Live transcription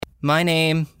My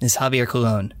name is Javier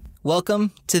Colón.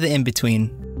 Welcome to the Inbetween.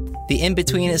 The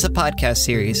Inbetween is a podcast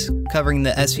series covering the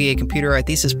SVA Computer Art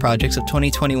thesis projects of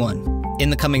 2021.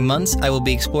 In the coming months, I will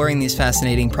be exploring these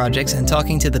fascinating projects and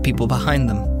talking to the people behind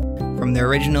them, from their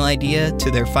original idea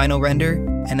to their final render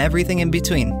and everything in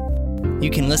between. You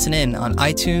can listen in on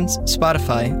iTunes,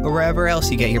 Spotify, or wherever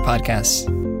else you get your podcasts.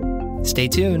 Stay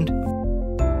tuned.